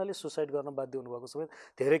धेरैजनाले सुसाइड गर्न बाध्य हुनुभएको समेत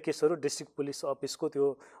धेरै केसहरू डिस्ट्रिक्ट पुलिस अफिसको त्यो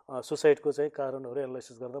सुसाइडको चाहिँ कारणहरू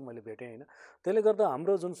एनालाइसिस गर्दा मैले भेटेँ होइन। त्यसले गर्दा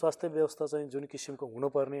हाम्रो जुन स्वास्थ्य व्यवस्था चाहिँ जुन किसिमको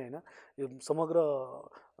हुनुपर्ने होइन, यो समग्र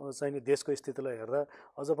चाहिँ देशको स्थितिलाई हेर्दा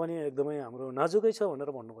अझ पनि एकदमै हाम्रो नाजुकै छ भनेर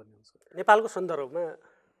भन्नुपर्ने हुन्छ। नेपालको सन्दर्भमा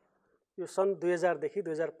यो सन् 2000देखि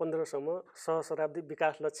 2015सम्म सहस्राब्दी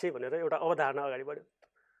विकास लक्ष्य भनेर एउटा अवधारणा अगाडि बढ्यो।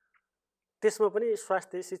 त्यसमा पनि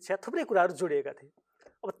स्वास्थ्य, शिक्षा थुप्रै कुराहरू जोडिएका थिए।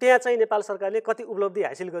 अब त्यहाँ चाहिँ नेपाल सरकारले कति उपलब्धि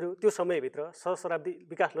हासिल गर्यो त्यो समयभित्र, सहस्राब्दी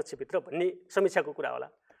विकास लक्ष्यभित्र भन्ने समीक्षाको कुरा होला।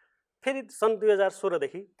 फेरि सन्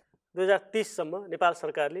 2016देखि 2030सम्म नेपाल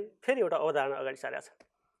सरकारले फेरि एउटा अवधारणा अगाडि सारेको छ,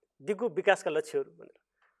 दिगो विकासका लक्ष्यहरू भनेर।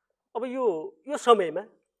 अब यो समयमा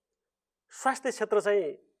स्वास्थ्य क्षेत्र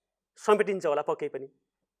चाहिँ समेटिन्छ होला पक्कै पनि,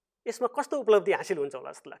 यसमा कस्तो उपलब्धि हासिल हुन्छ होला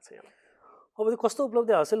जस्तो लाग्छ यहाँलाई? अब त्यो कस्तो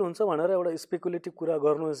उपलब्धि हासिल हुन्छ भनेर एउटा स्पेकुलेटिभ कुरा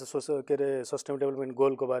गर्नु के अरे सस्टेनेबल डेभलपमेन्ट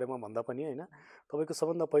गोलको बारेमा भन्दा पनि होइन, तपाईँको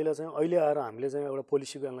सबभन्दा पहिला चाहिँ अहिले आएर हामीले चाहिँ एउटा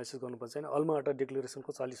पोलिसीको एनालाइसिस गर्नुपर्छ होइन। अल्मा आटा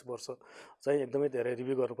डिक्लेरेसनको 40 वर्ष चाहिँ एकदमै धेरै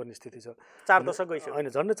रिभ्यू गर्नुपर्ने स्थिति छ। 4 दशक गइसक्यो होइन,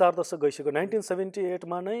 झन्डै 4 दशक गइसक्यो।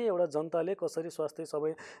 1978मा नै एउटा जनताले कसरी स्वास्थ्य,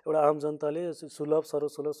 सबै एउटा आम जनताले सुलभ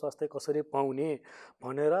सर्वसुलभ स्वास्थ्य कसरी पाउने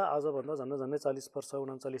भनेर आजभन्दा झन्डै 40 वर्ष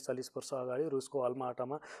 39-40 वर्ष अगाडि रुसको अल्मा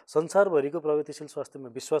आटामा संसारभरिको प्रगतिशील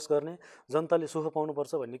स्वास्थ्यमा विश्वास गर्ने, जनताले सुख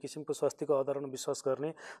पाउनुपर्छ भन्ने किसिमको स्वास्थ्यको अवधारणा विश्वास गर्ने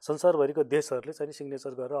संसारभरिको देशहरूले चाहिँ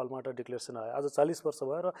सिग्नेचर गरेर अल्मा आटा डिक्लेरेसन आयो। आज 40 वर्ष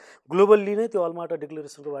भयो र ग्लोबल्ली नै त्यो अल्मा आटा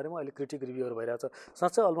डिक्लेरेसनको बारेमा अहिले क्रिटिक रिभ्यूहरू भइरहेको छ।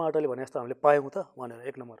 साँच्चै अल्मा आटाले भने जस्तो हामीले पायौँ त भनेर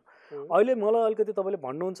एक नम्बर। अहिले मलाई अलिकति तपाईँले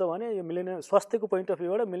भन्नुहुन्छ भने यो मिलेनियम स्वास्थ्यको पोइन्ट अफ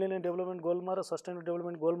भ्यूबाट मिलेनियम डेभलपमेन्ट गोलमा र सस्टेनेबल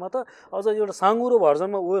डेभलपमेन्ट गोलमा त अझ एउटा साँगुरो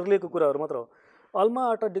भर्जनमा ओर्लिएको कुराहरू मात्र हो। अल्मा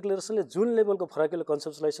आटा डिक्लेरेसनले जुन लेभलको फराकिलो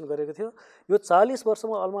कन्सेप्चुलाइजेसन गरेको थियो, यो 40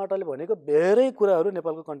 वर्षमा अल्मा आटाले भनेको धेरै कुराहरू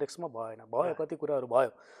नेपालको कन्टेक्स्टमा भयो, कति कुराहरू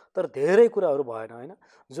भयो तर धेरै कुराहरू भएन होइन।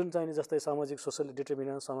 जुन चाहिँ जस्तै सामाजिक सोसल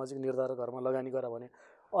डिटर्मिनेन्ट, सामाजिक निर्धारकहरूमा लगानी गर भने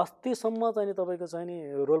अस्तिसम्म चाहिँ तपाईँको चाहिँ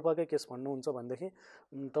नि रोल्पाकै केस भन्नुहुन्छ भनेदेखि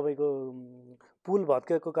तपाईँको पुल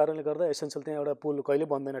भत्केको कारणले गर्दा एसेन्सियल त्यहाँ एउटा पुल कहिले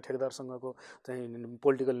बन्दैन ठेकेदारसँगको चाहिँ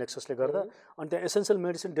पोलिटिकल नेक्ससले गर्दा, अनि त्यहाँ एसेन्सियल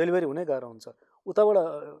मेडिसिन डेलिभरी हुनै गाह्रो हुन्छ। उताबाट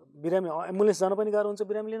बिरामी एम्बुलेन्स जान पनि गाह्रो हुन्छ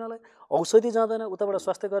बिरामी लिनलाई, औषधि जाँदैन, उताबाट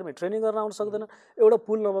स्वास्थ्यकर्मी ट्रेनिङ गर्न आउन सक्दैन। एउटा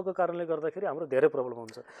पुल नभएको कारणले गर्दाखेरि हाम्रो धेरै प्रब्लम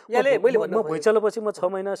हुन्छ। म भुइँचालोपछि म 6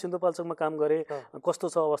 महिना सिन्धुपाल्चोकमा काम गरेँ, कस्तो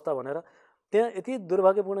छ अवस्था भनेर। त्यहाँ यति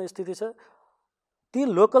दुर्भाग्यपूर्ण स्थिति छ, ती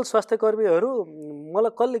लोकल स्वास्थ्यकर्मीहरू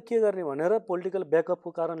मलाई कसले के गर्ने भनेर पोलिटिकल ब्याकअपको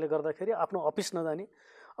कारणले गर्दाखेरि आफ्नो अफिस नजाने,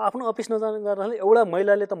 आफ्नो अफिस नजाने गर्नाले एउटा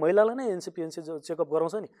महिलाले त महिलालाई नै एनसीपीएनसी चेकअप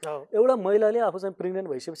गराउँछ नि, एउटा महिलाले आफू चाहिँ प्रेग्नेन्ट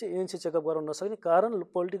भइसकेपछि एएनसी चेकअप गराउन नसक्ने कारण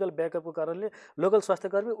पोलिटिकल ब्याकअपको कारणले लोकल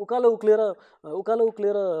स्वास्थ्यकर्मी उकालो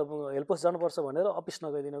उक्लेर हेल्पपोस्ट जानुपर्छ भनेर अफिस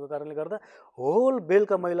नगइदिनको कारणले गर्दा होल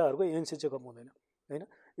बेलका महिलाहरूको एएनसी चेकअप हुँदैन हैन।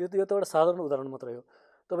 यो त एउटा साधारण उदाहरण मात्रै हो।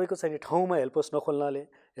 तपाईको चाहिँ ठाउँमा हेल्पपोस्ट नखोल्नाले,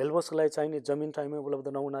 हेल्पपोस्टको लागि चाहिने जमिन टाइममा उपलब्ध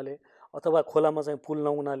नहुनाले, अथवा खोलामा चाहिँ पुल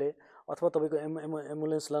नहुनाले, अथवा तपाईको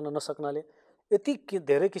एम्बुलेन्स लान नसक्नाले यति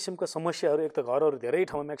धेरै किसिमका समस्याहरू, एक त घरहरू धेरै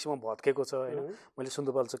ठाउँमा म्याक्सिमम भत्केको छ हैन। मैले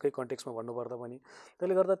सिन्धुपाल्चोककै कन्टेक्स्टमा भन्नुपर्दा पनि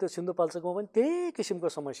त्यसले गर्दा त्यो सिन्धुपाल्चोकमा पनि त्यही किसिमको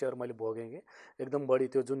समस्याहरू मैले भोगेँ कि एकदम बढी।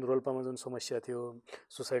 त्यो जुन रोल्पामा जुन समस्या थियो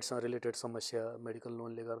सुसाइडसँग रिलेटेड समस्या मेडिकल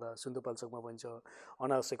लोनले गर्दा सिन्धुपाल्चोकमा पनि छ,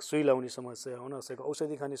 अनावश्यक सुई लाउने समस्या, अनावश्यक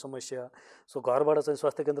औषधि खाने समस्या। सो घरबाट चाहिँ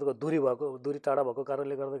स्वास्थ्य केन्द्रको दूरी टाढा भएको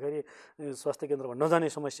कारणले गर्दाखेरि स्वास्थ्य केन्द्रमा नजाने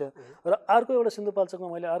समस्या। र अर्को एउटा सिन्धुपाल्चोकमा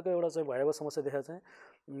मैले अर्को एउटा चाहिँ भयावह समस्या देखा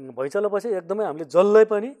चाहिँ भइचलेपछि एकदमै हामीले जसलाई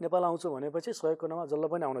पनि नेपाल आउँछु भनेपछि सहयोग गर्नमा जसलाई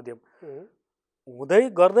पनि आउन दियौँ।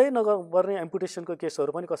 हुँदै गर्दै नगर्ने एम्पुटेसनको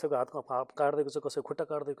केसहरू पनि कसैको हात काट्दिएको छ, कसैको खुट्टा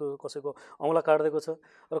काट्दिएको, कसैको औँला काट्दिएको छ,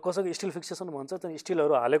 र कसैको स्टिल फिक्सेसन भन्छ चाहिँ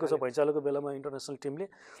स्टिलहरू हालेको छ भइचालेको बेलामा इन्टरनेसनल टिमले।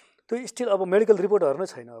 त्यो स्टिल अब मेडिकल रिपोर्टहरू नै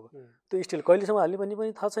छैन, अब त्यो स्टिल कहिलेसम्म हाल्ने भन्ने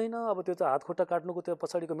पनि थाहा छैन। अब त्यो चाहिँ हात खुट्टा काट्नुको त्यो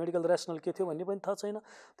पछाडिको मेडिकल ऱ्यासनल के थियो भन्ने पनि थाहा छैन।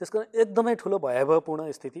 त्यसकारण एकदमै ठुलो भयावहपूर्ण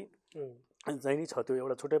स्थिति चाहिँ नि छ। त्यो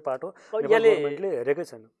एउटा छुट्टै पार्ट हो, गभर्नमेन्टले हेरेकै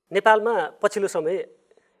छैन। नेपालमा पछिल्लो समय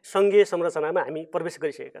सङ्घीय संरचनामा हामी प्रवेश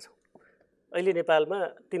गरिसकेका छौँ। अहिले नेपालमा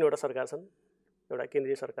 3वटा सरकार छन्। एउटा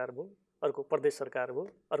केन्द्रीय सरकार भयो, अर्को प्रदेश सरकार भयो,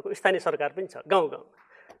 अर्को स्थानीय सरकार पनि छ गाउँ गाउँमा।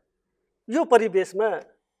 यो परिवेशमा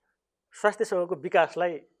स्वास्थ्य सेवाको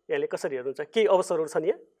विकासलाई यहाँले कसरी हेर्नुहुन्छ? केही अवसरहरू छन्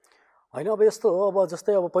यहाँ? होइन, अब यस्तो हो, अब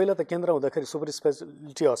जस्तै अब पहिला त केन्द्र हुँदाखेरि सुपर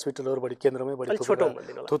स्पेसिलिटी हस्पिटलहरू बढी केन्द्रमै बढी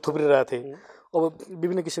थुप्रिरहेको थिए। अब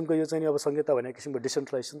विभिन्न किसिमको यो चाहिँ अब संहिता भन्ने किसिमको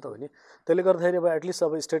डिसेन्ट्रलाइजेसन त हो नि। त्यसले गर्दाखेरि अब एटलिस्ट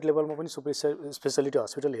अब स्टेट लेभलमा पनि सुपर स्पेसिलिटी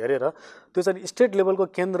हस्पिटल हेरेर त्यो चाहिँ स्टेट लेभलको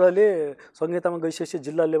केन्द्रले संहितामा गइसकेपछि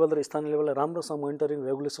जिल्ला लेभल र स्थानीय लेभललाई राम्रोसँग मोनिटरिङ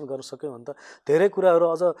रेगुलेसन गर्न सक्यो भने त धेरै कुराहरू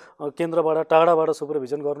अझ केन्द्रबाट टाढाबाट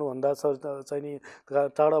सुपरभिजन गर्नुभन्दा चाहिँ नि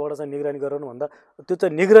टाढाबाट चाहिँ निगरानी गर्नुभन्दा त्यो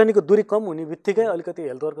चाहिँ निगरानीको दूरी कम हुने बित्तिकै अलिकति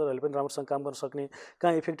हेल्थ वर्करहरूले पनि राम्रोसँग काम गर्न सक्ने,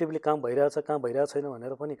 कहाँ इफेक्टिभली काम भइरहेछ कहाँ भइरहेको छैन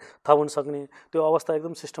भनेर पनि थाहा हुन सक्ने त्यो अवस्था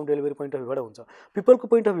एकदम सिस्टम डेलिभरी पोइन्ट अफ भ्यूबाट हुन्छ। पिपलको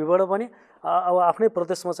पोइन्ट अफ भ्यूबाट पनि अब आफ्नै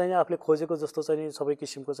प्रदेशमा चाहिँ आफूले खोजेको जस्तो चाहिँ सबै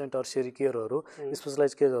किसिमको चाहिँ टर्सियरी केयरहरू,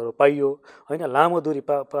 स्पेसलाइज केयरहरू पाइयो होइन। लामो दूरी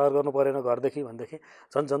पार गर्नु परेन घरदेखि भनेदेखि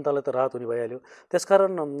झन् जनतालाई त राहत हुने भइहाल्यो।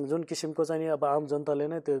 त्यसकारण जुन किसिमको चाहिँ अब आम जनताले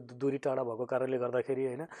नै त्यो दूरी टाढा भएको कारणले गर्दाखेरि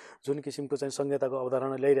होइन जुन किसिमको चाहिँ संहिताको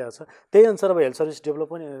अवधारणा ल्याइरहेछ त्यही अनुसार अब हेल्थ सर्भिस डेभलप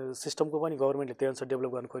पनि सिस्टमको पनि गभर्मेन्टले त्यही अनुसार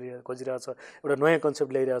डेभलप गर्न खोजिरहेछ। एउटा नयाँ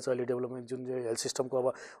कन्सेप्ट ल्याइरहेछ अहिले डेभलपमेन्ट जुन हेल्थ सिस्टमको अब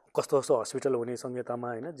कस्तो कस्तो हस्पिटल हुने संहितामा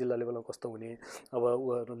होइन, जिल्ला लेभलमा कस्तो हुने, अब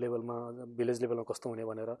ऊ लेभलमा भिलेज लेभलमा कस्तो हुने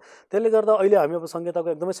भनेर। त्यसले गर्दा अहिले हामी अब संहिताको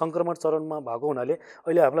एकदमै सङ्क्रमण चरणमा भएको हुनाले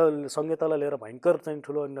अहिले हामीलाई संहितालाई लिएर भयङ्कर चाहिँ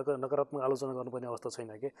ठुलो नकारात्मक आलोचना गर्नुपर्ने अवस्था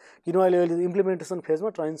छैन कि, किनभने अहिले इम्प्लिमेन्टेसन फेजमा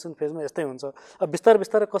ट्रान्जिसन फेजमा यस्तै हुन्छ। अब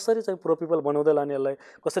बिस्तारै कसरी चाहिँ प्रो पिपल बनाउँदै लाने, यसलाई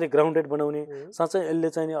कसरी ग्राउन्डेड बनाउने, साँच्चै यसले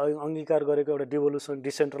चाहिँ अङ्गीकार गरेको एउटा डिभोल्युसन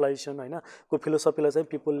डिसेन्ट्रलाइजेसन होइन को फिलोसफीलाई चाहिँ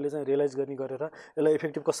पिपलले चाहिँ रियलाइज गर्ने गरेर यसलाई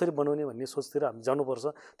इफेक्टिभ कसरी बनाउने भन्ने सोचतिर हामी जानुपर्छ।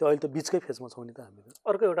 त्यो अहिले त बिचकै फेजमा छौँ नि त हामी।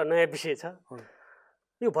 अर्को एउटा नयाँ विषय छ,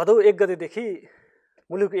 यो भदौ 1 गतेदेखि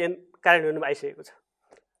मुलुक ऐन कार्यान्वयनमा आइसकेको छ।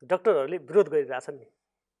 डाक्टरहरूले विरोध गरिरहेछन् नि,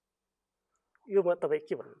 योमा तपाईँ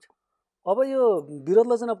के भन्नुहुन्छ? अब यो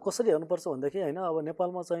विरोधलाई चाहिँ अब कसरी हेर्नुपर्छ भन्दाखेरि होइन अब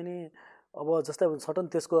नेपालमा चाहिँ नि अब जस्तै अब सडन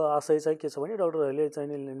त्यसको आशय चाहिँ के छ भने डाक्टरहरूले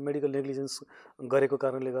चाहिँ मेडिकल नेग्लिजेन्स गरेको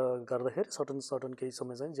कारणले गर्दाखेरि सडन केही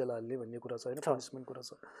समय चाहिँ जेल हाल्ने भन्ने कुरा छ होइन, पनिसमेन्ट कुरा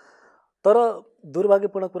छ। तर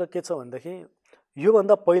दुर्भाग्यपूर्ण कुरा के छ भनेदेखि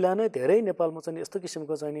योभन्दा पहिला नै धेरै नेपालमा चाहिँ यस्तो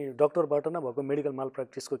किसिमको चाहिँ नि डक्टरबाट नै भएको मेडिकल माल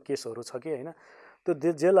प्र्याक्टिसको केसहरू छ कि होइन।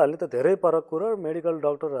 त्यो जेल हाल्ने त धेरै परक कुरो, मेडिकल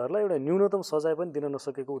डक्टरहरूलाई एउटा न्यूनतम सजाय पनि दिन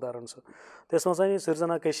नसकेको उदाहरण छ। त्यसमा चाहिँ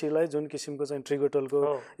सृजना केसीलाई जुन किसिमको चाहिँ ट्रिगोटलको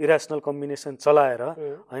इरेसनल कम्बिनेसन चलाएर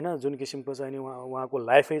होइन जुन किसिमको चाहिँ उहाँको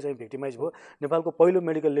लाइफै चाहिँ भिक्टिमाइज भयो। नेपालको पहिलो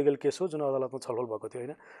मेडिकल लिगल केस हो जुन अदालतमा छलफल भएको थियो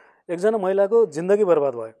होइन। एकजना महिलाको जिन्दगी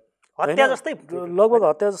बर्बाद भयो, हत्या जस्तै लगभग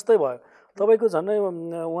हत्या जस्तै भयो। तपाईँको झन्डै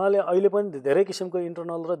उहाँले अहिले पनि धेरै किसिमको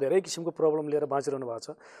इन्टरनल र धेरै किसिमको प्रब्लम लिएर बाँचिरहनु भएको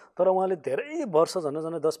छ। तर उहाँले धेरै वर्ष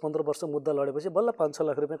झन्डै 10-15 वर्ष मुद्दा लडेपछि बल्ल 5-6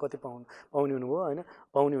 लाख रुपियाँ कति पाउने हुनुभयो होइन,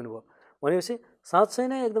 पाउने हुनुभयो भनेपछि साँच्चै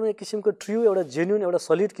नै एकदमै एक किसिमको ट्रु एउटा जेन्युन एउटा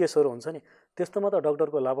सलिड केसहरू हुन्छ नि, त्यस्तोमा त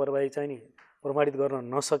डक्टरको लापरवाही चाहिँ नि प्रमाणित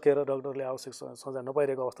गर्न नसकेर डक्टरले आवश्यक सजाय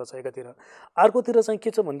नपाइरहेको अवस्था छ एकातिर। अर्कोतिर चाहिँ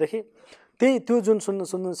के छ भनेदेखि त्यो जुन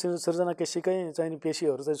सृजना केसीकै चाहिँ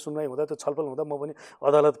पेशीहरू चाहिँ सुनवाई हुँदा त्यो छलफल हुँदा म पनि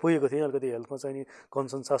अदालत पुगेको थिएँ। अलिकति हेल्थमा चाहिँ नि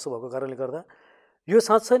कन्सर्न चासो भएको कारणले गर्दा यो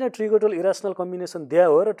साँच्चै नै ट्रिगोटल इरेसनल कम्बिनेसन दिया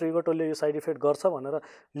हो र ट्रिगोटलले यो साइड इफेक्ट गर्छ भनेर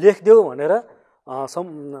लेखिदेऊ भनेर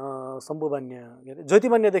सम्बुबान्य के अरे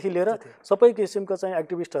ज्योतिबान्यदेखि लिएर सबै किसिमका चाहिँ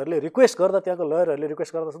एक्टिभिस्टहरूले रिक्वेस्ट गर्दा त्यहाँको लयरहरूले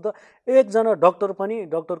रिक्वेस्ट गर्दा सुद्धा एकजना डक्टर पनि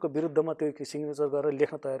डक्टरको विरुद्धमा त्यो सिग्नेचर गरेर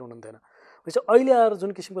लेख्न तयार हुनुहुन्थेन। भनेपछि अहिले आएर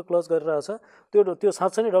जुन किसिमको क्लज गरिरहेछ त्यो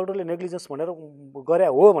साँच्चै नै डक्टरले नेग्लिजेन्स भनेर गरे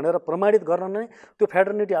हो भनेर प्रमाणित गर्न नै त्यो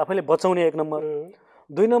फ्याटर्निटी आफैले बचाउने 1 नम्बर।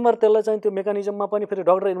 2 नम्बर त्यसलाई चाहिँ त्यो मेकानिजममा पनि फेरि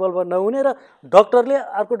डक्टर इन्भल्भ नहुने र डक्टरले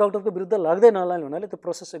अर्को डक्टरको विरुद्ध लाग्दै नलाग्ने हुनाले त्यो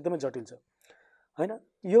प्रोसेस एकदमै जटिल छ हैन।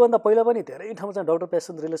 योभन्दा पहिला पनि धेरै ठाउँमा चाहिँ डक्टर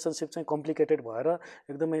पेसेन्ट रिलेसनसिप चाहिँ कम्प्लिकेटेड भएर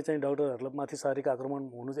एकदमै चाहिँ डक्टरहरूलाई माथि शारीरिक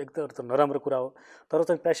आक्रमण हुनु एकदम नराम्रो कुरा हो। तर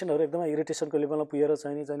चाहिँ पेसेन्टहरू एकदमै इरिटेसनको लेभलमा पुगेर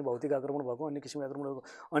चाहिँ भौतिक आक्रमण भएको अन्य किसिमको आक्रमणको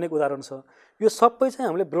अनेक उदाहरण छ। यो सबै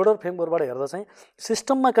चाहिँ हामीले ब्रोडर फ्रेमवर्कबाट हेर्दा चाहिँ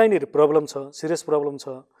सिस्टममा कहीँनिर प्रब्लम छ, सिरियस प्रब्लम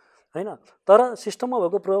छ हैन। तर सिस्टममा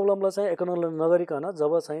भएको प्रब्लमलाई चाहिँ एक्नोलेज नगरिकन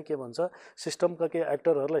जब चाहिँ के भन्छ सिस्टमका के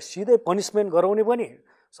एक्टरहरूलाई सिधै पनिसमेन्ट गराउने पनि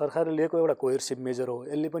सरकारले लिएको एउटा कोयर्सिभ मेजर हो,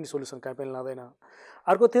 यसले पनि सोल्युसन कहाँ पनि लाँदैन।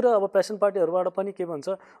 अर्कोतिर अब पेसेन्ट पार्टीहरूबाट पनि के भन्छ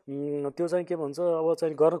त्यो चाहिँ के भन्छ अब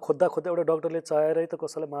चाहिँ गर्न खोज्दा एउटा डक्टरले चाहेरै त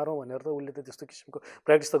कसैलाई मारौँ भनेर त उसले त त्यस्तो किसिमको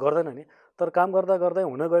प्र्याक्टिस त गर्दैन नि। तर काम गर्दा गर्दै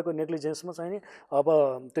हुन गएको नेग्लिजेन्समा चाहिँ नि अब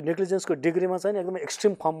त्यो नेग्लिजेन्सको डिग्रीमा चाहिँ एकदमै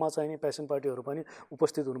एक्सट्रिम फर्ममा चाहिँ नि पेसेन्ट पार्टीहरू पनि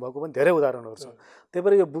उपस्थित हुनुभएको पनि धेरै उदाहरणहरू छ। त्यही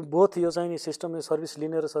भएर यो बोथ यो चाहिँ नि सिस्टमले सर्भिस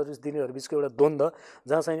लिने र सर्भिस दिनेहरू बिचको एउटा द्वन्द्व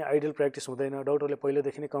जहाँ चाहिँ आइडियल प्र्याक्टिस हुँदैन, डक्टरले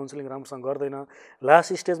पहिलेदेखि नै काउन्सिलिङ राम्रोसँग गर्दैन, लास्ट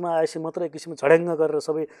स्टेजमा आएपछि मात्रै एक किसिमको झड्याङ्ग गरेर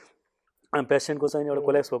सबै पेसेन्टको चाहिँ एउटा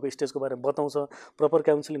कोल्याप्स भएको स्टेजको बारेमा बताउँछ, प्रपर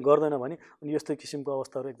काउन्सिलिङ गर्दैन भने अनि यस्तो किसिमको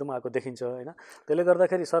अवस्थाहरू एकदम आएको देखिन्छ हैन। त्यसले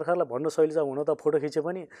गर्दाखेरि सरकारलाई भन्न सजिलो छ, हुन त फोटो खिचे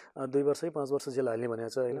पनि 2 वर्ष 5 वर्ष जेल हाल्ने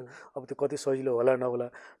भनेको छ हैन। अब त्यो कति सजिलो होला नहोला।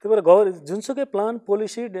 त्यही भएर जुनसुकै प्लान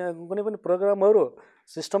पोलिसी कुनै पनि प्रोग्रामहरू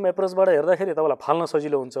सिस्टम एप्रोचबाट हेर्दाखेरि तपाईँलाई फाल्न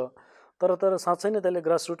सजिलो हुन्छ। तर साँच्चै नै त्यसले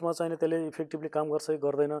ग्रासरुटमा चाहिँ त्यसले इफेक्टिभली काम गर्छ कि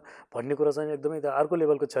गर्दैन भन्ने कुरा चाहिँ एकदमै अर्को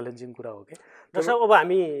लेभलको च्यालेन्जिङ कुरा हो कि। जस्तो अब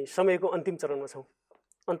हामी समयको अन्तिम चरणमा छौँ,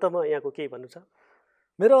 अन्तमा यहाँको केही भन्नु छ?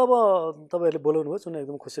 मेरो अब तपाईँहरूले बोलाउनु भयो जुन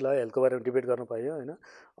एकदम खुसी लाग्यो, हेल्थको बारेमा डिबेट गर्न पाइयो हैन।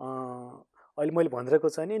 अहिले मैले भनिरहेको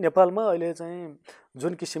चाहिँ नि नेपालमा अहिले चाहिँ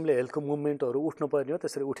जुन किसिमले हेल्थको मुभमेन्टहरू उठ्नु पर्ने हो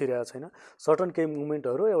त्यसरी उठिरहेको छैन। सर्टन केही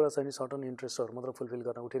मुभमेन्टहरू एउटा चाहिँ सर्टन इन्ट्रेस्टहरू मात्र फुलफिल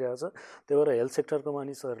गर्न उठिरहेको छ। त्यही भएर हेल्थ सेक्टरको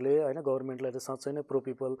मानिसहरूले हैन गभर्नमेन्टलाई साँच्चै नै प्रो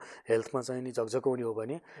पिपल हेल्थमा चाहिँ नि झकझकाउने हो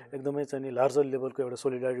भने एकदमै चाहिँ नि लार्जर लेभलको एउटा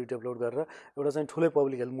सोलिडारिटी डेभलप गरेर एउटा चाहिँ ठुलै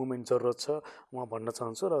पब्लिक हेल्थ मुभमेन्ट जरुरत छ म भन्न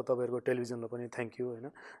चाहन्छु। र तपाईँहरूको टेलिभिजनलाई पनि थ्याङ्क यू हैन,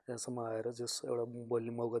 यहाँसम्म आएर जस एउटा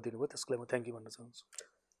बोल्ने मौका दिनुभयो त्यसको लागि म थ्याङ्क यू भन्न चाहन्छु।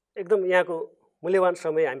 एकदम यहाँको मूल्यवान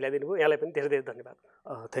समय हामीलाई दिनुभयो, यहाँलाई पनि धेरै धेरै धन्यवाद।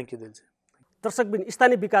 Thank you दिलजी। दर्शकबिन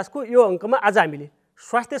स्थानीय विकासको यो अङ्कमा आज हामीले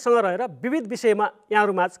स्वास्थ्यसँग रहेर विविध विषयमा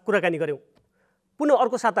यहाँहरूमाझ कुराकानी गऱ्यौँ। पुनः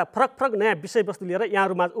अर्को साता फरक नयाँ विषयवस्तु लिएर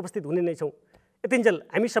यहाँहरूमाझ उपस्थित हुने नै छौँ। यतिन्जेल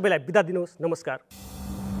हामी सबैलाई बिदा दिनुहोस्। नमस्कार।